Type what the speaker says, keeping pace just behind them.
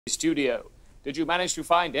Studio. Did you manage to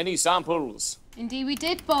find any samples? Indeed we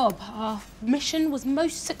did, Bob. Our mission was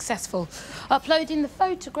most successful. Uploading the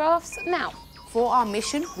photographs now. For our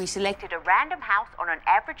mission, we selected a random house on an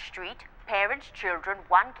average street, parents, children,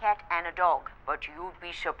 one cat and a dog. But you'd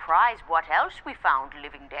be surprised what else we found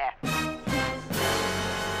living there.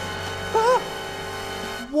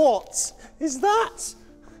 What is that?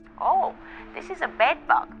 Oh, this is a bed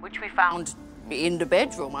bug, which we found in the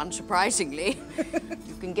bedroom, unsurprisingly.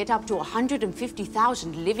 You can get up to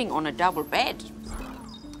 150,000 living on a double bed.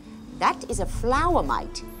 That is a flower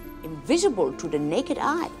mite, invisible to the naked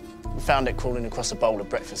eye. We found it crawling across a bowl of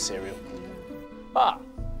breakfast cereal. Ah,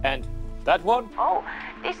 and that one? Oh,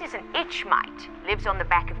 this is an itch mite. Lives on the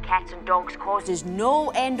back of cats and dogs, causes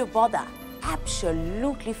no end of bother.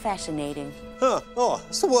 Absolutely fascinating. Huh. Oh,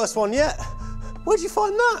 it's the worst one yet. Where'd you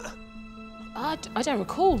find that? I don't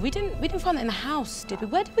recall. We didn't find it in the house, did we?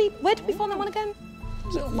 Where did we find that one again?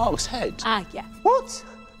 Was it on Mark's head? Ah, yeah. What?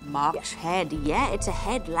 Mark's head, yeah, it's a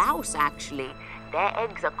head louse, actually. Their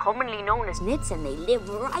eggs are commonly known as nits, and they live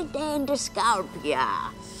right there in the scalp,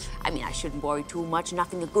 yeah. I mean, I shouldn't worry too much.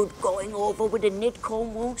 Nothing good going over with a nit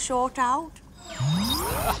comb won't sort out.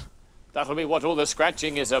 That'll be what all the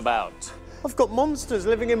scratching is about. I've got monsters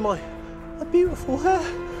living in my beautiful hair.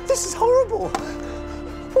 This is horrible.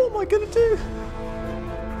 What am I going to do?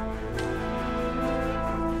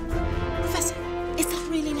 Professor, is that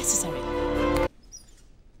really necessary?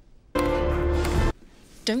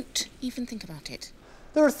 Don't even think about it.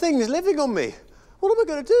 There are things living on me. What am I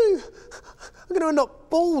going to do? I'm going to end up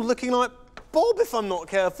bald, looking like Bob if I'm not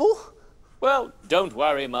careful. Well, don't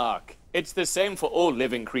worry, Mark. It's the same for all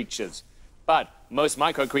living creatures. But most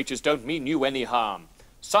micro-creatures don't mean you any harm.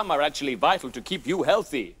 Some are actually vital to keep you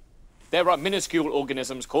healthy. There are minuscule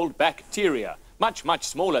organisms called bacteria, much, much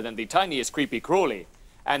smaller than the tiniest creepy crawly.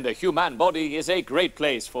 And the human body is a great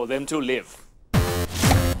place for them to live.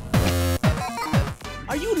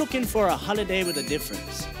 Are you looking for a holiday with a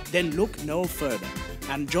difference? Then look no further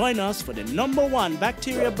and join us for the #1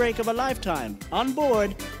 bacteria break of a lifetime on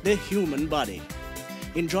board the human body.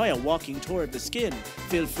 Enjoy a walking tour of the skin.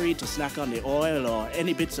 Feel free to snack on the oil or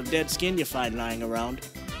any bits of dead skin you find lying around.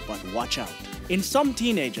 But watch out. In some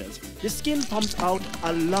teenagers, the skin pumps out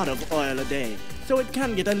a lot of oil a day, so it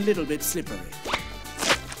can get a little bit slippery.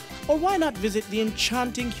 Or why not visit the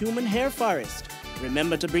enchanting human hair forest?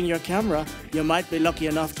 Remember to bring your camera. You might be lucky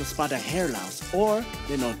enough to spot a hair louse or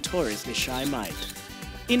the notoriously shy mite.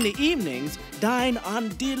 In the evenings, dine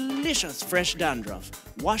on delicious fresh dandruff,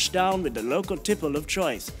 washed down with the local tipple of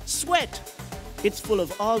choice, Sweat. It's full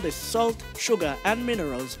of all the salt, sugar, and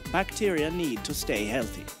minerals bacteria need to stay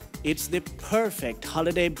healthy. It's the perfect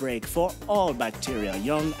holiday break for all bacteria,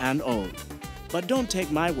 young and old. But don't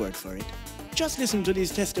take my word for it. Just listen to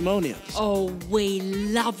these testimonials. Oh, we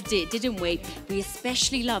loved it, didn't we? We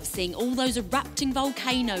especially loved seeing all those erupting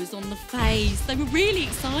volcanoes on the face. They were really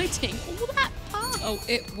exciting. All that fun. Oh,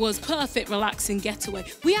 it was perfect relaxing getaway.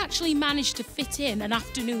 We actually managed to fit in an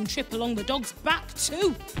afternoon trip along the dog's back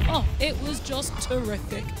too. Oh, it was just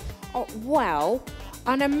terrific. Oh, well,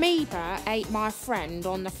 an amoeba ate my friend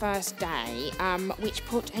on the first day, which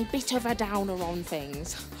put a bit of a downer on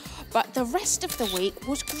things. But the rest of the week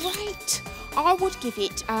was great. I would give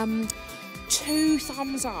it 2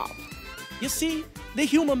 thumbs up. You see, the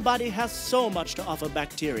human body has so much to offer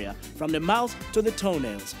bacteria, from the mouth to the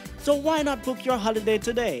toenails. So why not book your holiday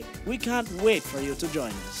today? We can't wait for you to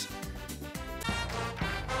join us.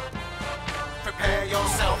 Prepare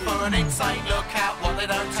yourself for an insane look at what they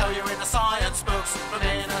don't tell you in the science books. From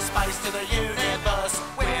inner space to the universe,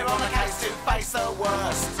 we're on a case to face the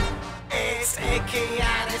worst. It's icky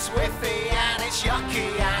and it's whiffy and it's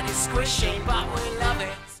yucky and it's squishy, but we love it.